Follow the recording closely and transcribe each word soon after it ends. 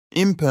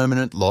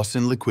Impermanent loss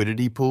in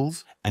liquidity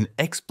pools, an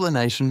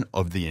explanation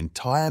of the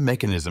entire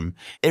mechanism,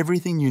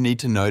 everything you need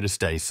to know to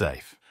stay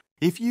safe.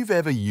 If you've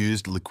ever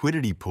used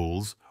liquidity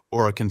pools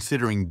or are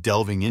considering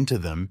delving into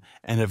them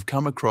and have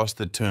come across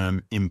the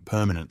term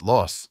impermanent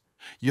loss,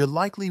 you're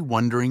likely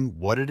wondering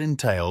what it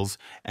entails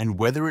and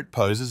whether it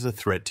poses a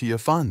threat to your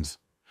funds.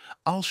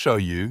 I'll show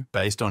you,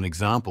 based on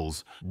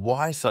examples,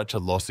 why such a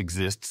loss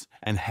exists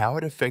and how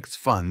it affects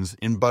funds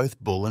in both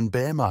bull and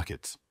bear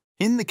markets.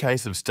 In the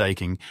case of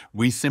staking,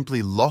 we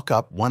simply lock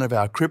up one of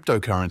our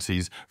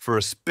cryptocurrencies for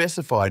a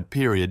specified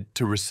period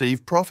to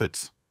receive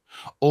profits.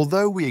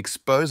 Although we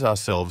expose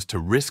ourselves to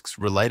risks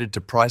related to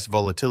price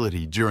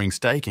volatility during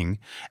staking,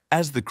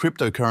 as the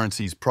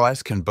cryptocurrency's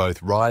price can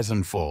both rise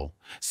and fall,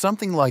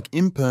 something like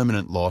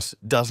impermanent loss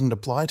doesn't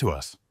apply to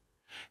us.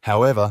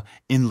 However,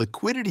 in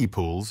liquidity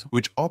pools,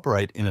 which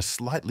operate in a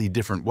slightly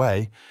different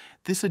way,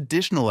 this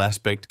additional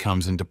aspect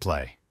comes into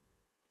play.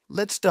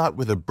 Let's start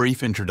with a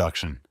brief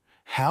introduction.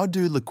 How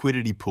do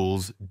liquidity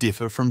pools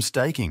differ from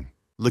staking?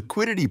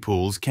 Liquidity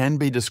pools can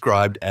be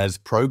described as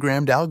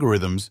programmed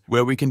algorithms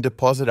where we can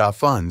deposit our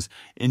funds,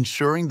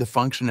 ensuring the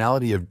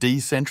functionality of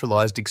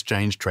decentralized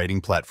exchange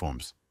trading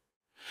platforms.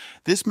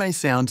 This may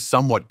sound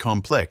somewhat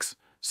complex,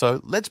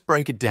 so let's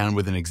break it down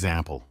with an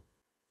example.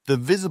 The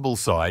visible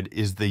side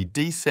is the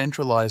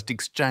decentralized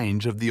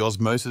exchange of the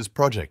Osmosis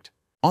project.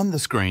 On the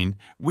screen,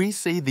 we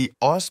see the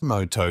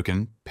Osmo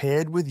token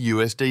paired with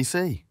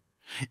USDC.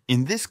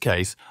 In this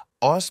case,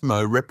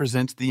 Osmo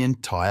represents the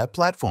entire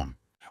platform,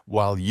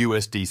 while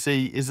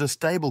USDC is a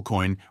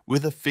stablecoin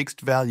with a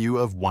fixed value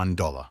of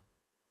 $1.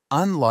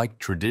 Unlike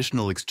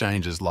traditional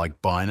exchanges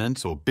like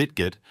Binance or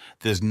BitGet,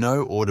 there's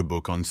no order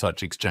book on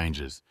such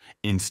exchanges.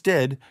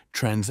 Instead,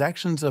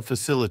 transactions are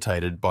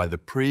facilitated by the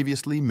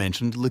previously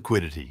mentioned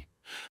liquidity.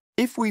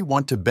 If we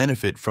want to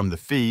benefit from the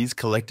fees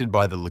collected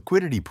by the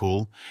liquidity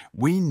pool,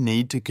 we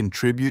need to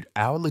contribute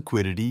our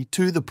liquidity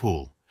to the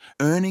pool,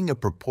 earning a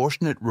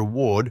proportionate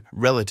reward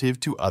relative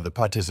to other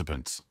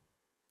participants.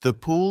 The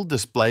pool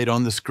displayed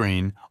on the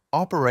screen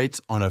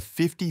operates on a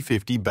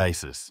 50-50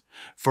 basis.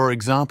 For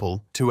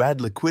example, to add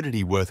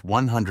liquidity worth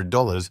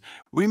 $100,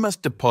 we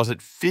must deposit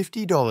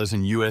 $50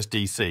 in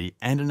USDC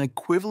and an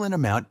equivalent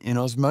amount in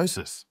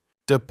Osmosis.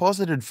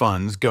 Deposited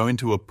funds go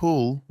into a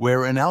pool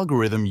where an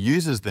algorithm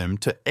uses them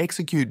to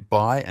execute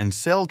buy and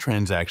sell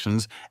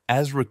transactions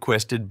as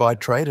requested by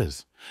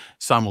traders.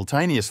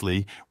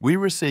 Simultaneously, we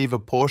receive a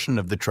portion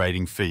of the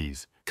trading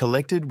fees,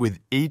 collected with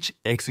each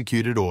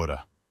executed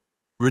order.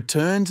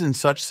 Returns in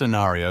such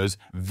scenarios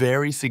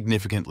vary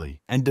significantly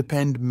and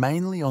depend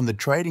mainly on the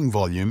trading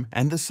volume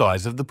and the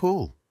size of the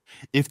pool.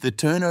 If the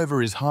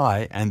turnover is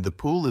high and the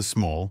pool is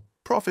small,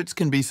 profits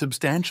can be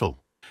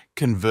substantial.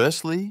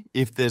 Conversely,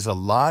 if there's a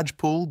large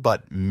pool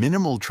but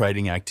minimal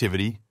trading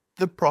activity,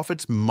 the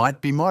profits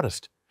might be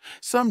modest.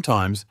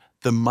 Sometimes,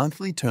 the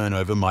monthly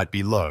turnover might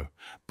be low,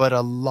 but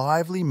a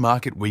lively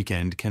market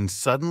weekend can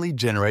suddenly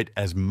generate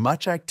as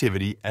much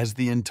activity as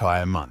the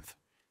entire month.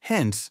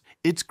 Hence,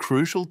 it's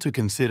crucial to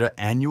consider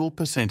annual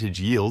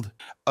percentage yield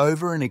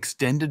over an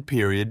extended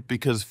period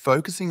because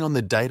focusing on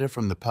the data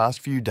from the past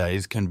few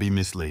days can be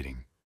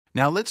misleading.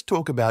 Now let's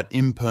talk about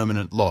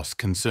impermanent loss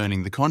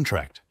concerning the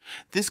contract.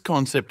 This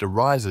concept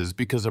arises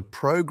because a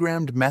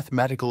programmed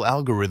mathematical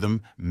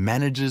algorithm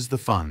manages the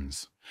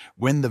funds.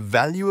 When the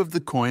value of the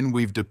coin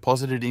we've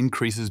deposited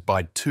increases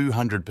by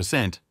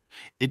 200%,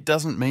 it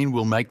doesn't mean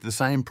we'll make the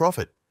same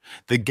profit.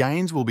 The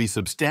gains will be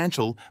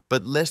substantial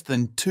but less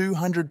than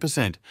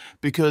 200%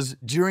 because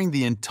during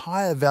the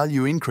entire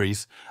value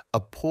increase, a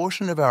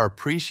portion of our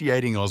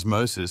appreciating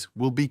osmosis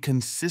will be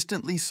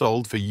consistently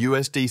sold for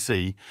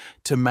USDC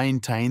to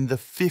maintain the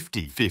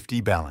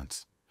 50-50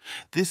 balance.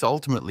 This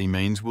ultimately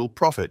means we'll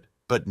profit,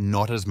 but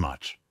not as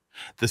much.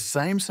 The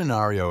same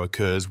scenario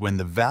occurs when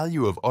the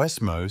value of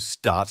Osmo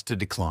starts to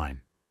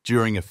decline.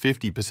 During a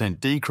 50%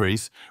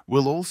 decrease,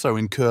 we'll also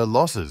incur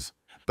losses.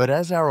 But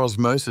as our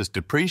osmosis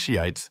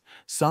depreciates,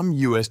 some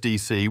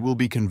USDC will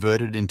be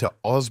converted into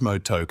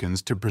Osmo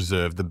tokens to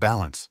preserve the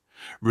balance,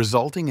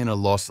 resulting in a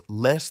loss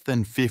less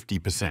than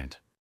 50%.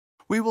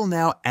 We will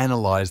now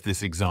analyze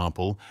this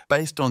example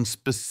based on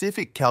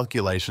specific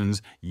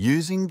calculations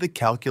using the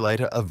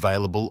calculator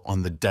available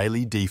on the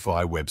Daily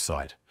DeFi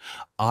website.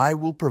 I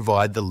will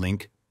provide the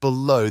link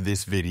below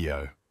this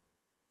video.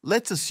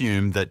 Let's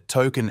assume that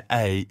token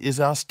A is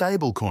our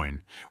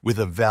stablecoin with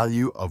a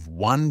value of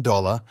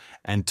 $1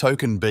 and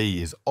token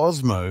B is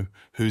Osmo,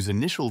 whose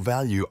initial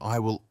value I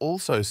will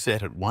also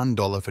set at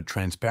 $1 for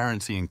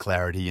transparency and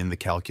clarity in the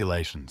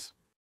calculations.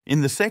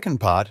 In the second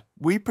part,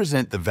 we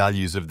present the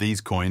values of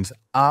these coins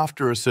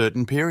after a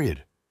certain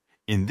period.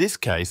 In this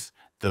case,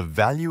 the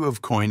value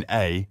of coin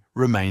A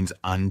remains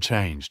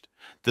unchanged.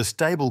 The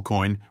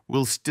stablecoin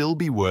will still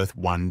be worth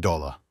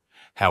 $1.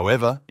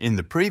 However, in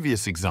the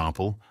previous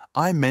example,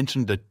 I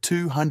mentioned a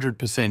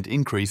 200%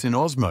 increase in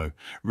Osmo,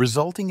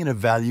 resulting in a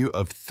value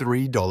of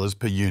 $3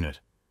 per unit.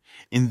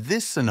 In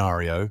this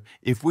scenario,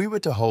 if we were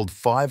to hold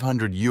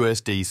 500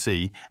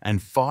 USDC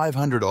and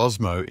 500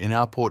 Osmo in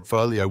our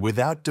portfolio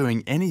without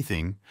doing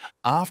anything,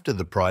 after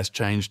the price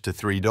changed to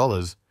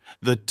 $3,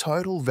 the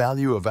total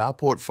value of our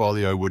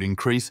portfolio would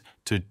increase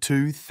to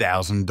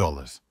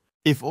 $2,000.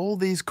 If all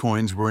these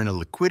coins were in a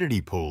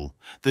liquidity pool,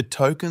 the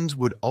tokens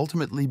would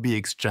ultimately be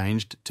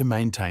exchanged to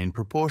maintain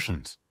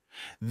proportions.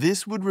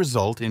 This would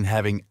result in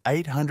having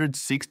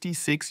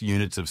 866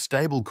 units of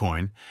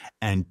stablecoin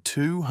and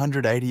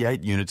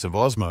 288 units of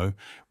Osmo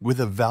with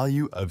a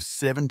value of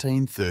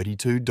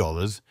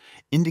 $1,732,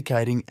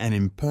 indicating an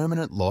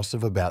impermanent loss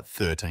of about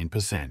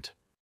 13%.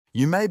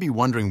 You may be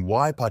wondering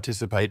why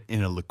participate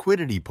in a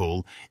liquidity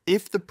pool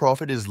if the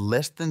profit is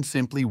less than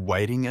simply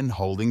waiting and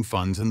holding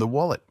funds in the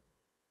wallet.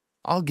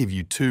 I'll give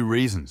you two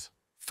reasons.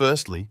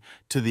 Firstly,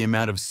 to the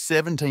amount of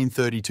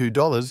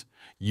 $1,732,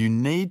 you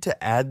need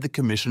to add the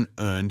commission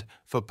earned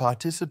for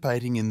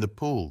participating in the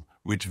pool,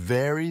 which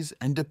varies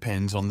and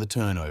depends on the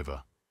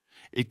turnover.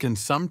 It can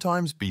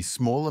sometimes be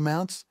small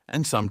amounts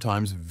and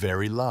sometimes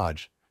very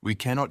large. We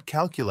cannot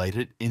calculate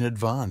it in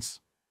advance.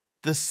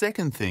 The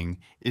second thing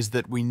is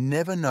that we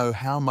never know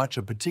how much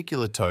a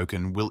particular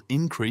token will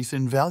increase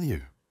in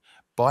value.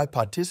 By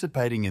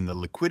participating in the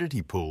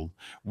liquidity pool,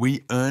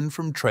 we earn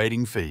from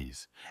trading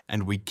fees,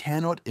 and we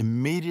cannot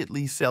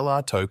immediately sell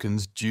our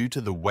tokens due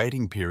to the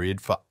waiting period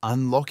for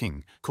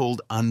unlocking,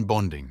 called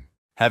unbonding.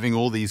 Having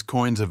all these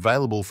coins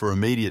available for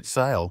immediate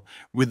sale,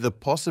 with the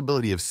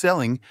possibility of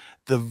selling,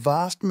 the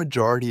vast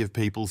majority of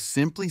people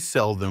simply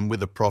sell them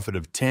with a profit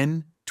of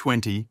 10,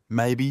 20,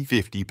 maybe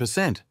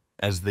 50%,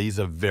 as these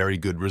are very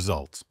good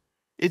results.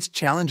 It's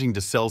challenging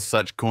to sell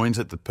such coins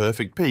at the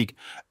perfect peak,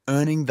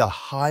 earning the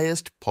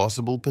highest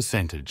possible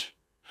percentage.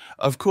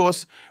 Of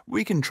course,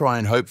 we can try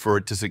and hope for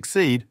it to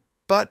succeed,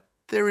 but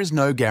there is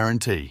no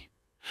guarantee.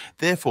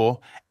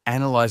 Therefore,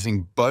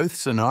 analyzing both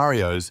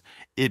scenarios,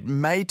 it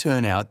may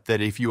turn out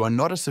that if you are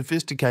not a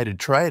sophisticated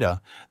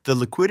trader, the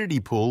liquidity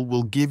pool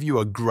will give you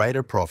a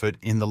greater profit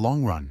in the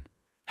long run.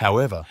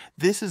 However,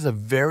 this is a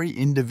very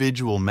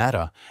individual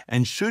matter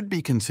and should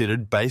be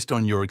considered based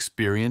on your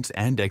experience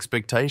and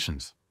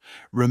expectations.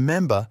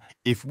 Remember,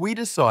 if we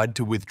decide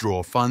to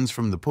withdraw funds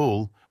from the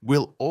pool,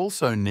 we'll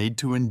also need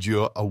to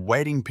endure a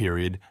waiting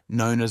period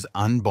known as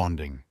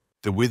unbonding.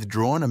 The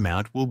withdrawn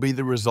amount will be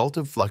the result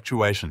of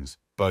fluctuations,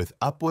 both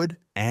upward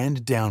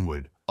and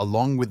downward,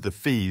 along with the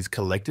fees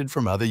collected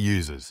from other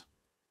users.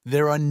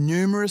 There are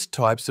numerous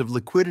types of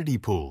liquidity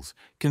pools,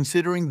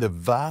 considering the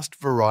vast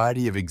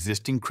variety of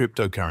existing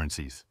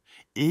cryptocurrencies.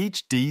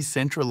 Each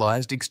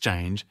decentralized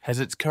exchange has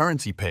its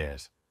currency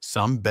pairs,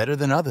 some better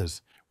than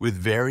others, with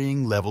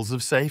varying levels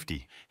of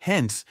safety.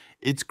 Hence,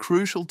 it's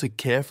crucial to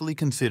carefully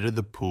consider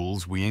the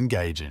pools we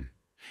engage in.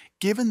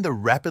 Given the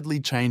rapidly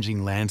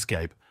changing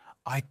landscape,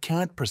 I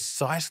can't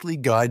precisely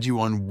guide you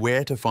on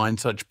where to find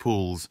such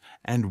pools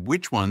and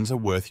which ones are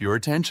worth your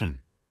attention.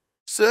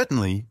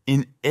 Certainly,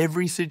 in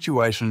every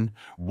situation,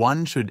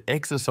 one should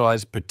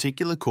exercise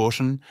particular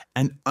caution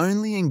and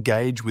only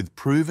engage with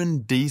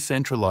proven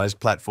decentralized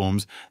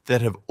platforms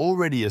that have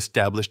already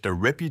established a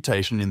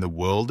reputation in the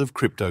world of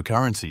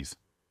cryptocurrencies.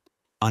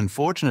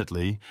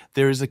 Unfortunately,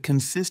 there is a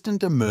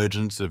consistent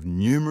emergence of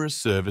numerous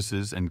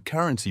services and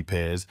currency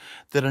pairs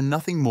that are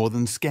nothing more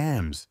than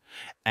scams,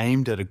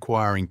 aimed at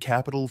acquiring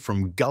capital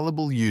from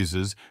gullible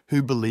users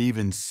who believe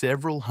in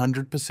several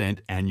 100%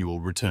 annual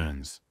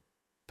returns.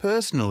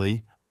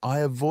 Personally, I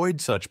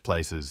avoid such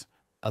places,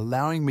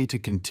 allowing me to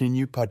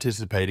continue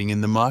participating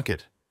in the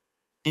market.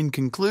 In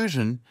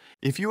conclusion,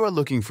 if you are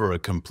looking for a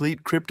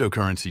complete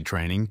cryptocurrency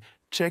training,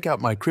 check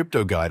out my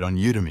crypto guide on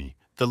Udemy.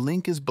 The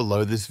link is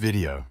below this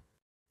video.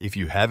 If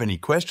you have any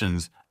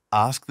questions,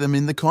 ask them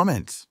in the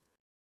comments.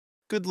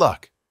 Good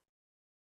luck!